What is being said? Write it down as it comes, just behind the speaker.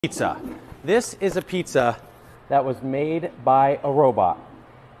Pizza. This is a pizza that was made by a robot.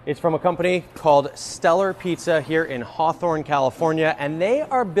 It's from a company called Stellar Pizza here in Hawthorne, California, and they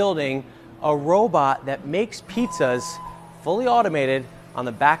are building a robot that makes pizzas fully automated on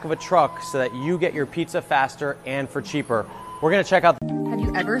the back of a truck so that you get your pizza faster and for cheaper. We're gonna check out. Have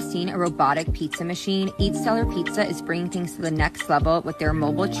you ever seen a robotic pizza machine? Stellar Pizza is bringing things to the next level with their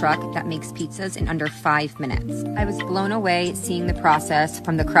mobile truck that makes pizzas in under 5 minutes. I was blown away seeing the process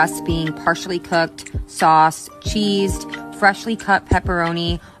from the crust being partially cooked, sauce, cheesed, freshly cut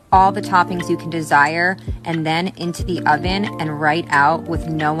pepperoni, all the toppings you can desire, and then into the oven and right out with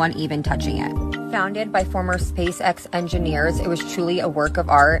no one even touching it. Founded by former SpaceX engineers, it was truly a work of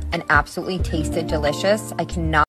art and absolutely tasted delicious. I cannot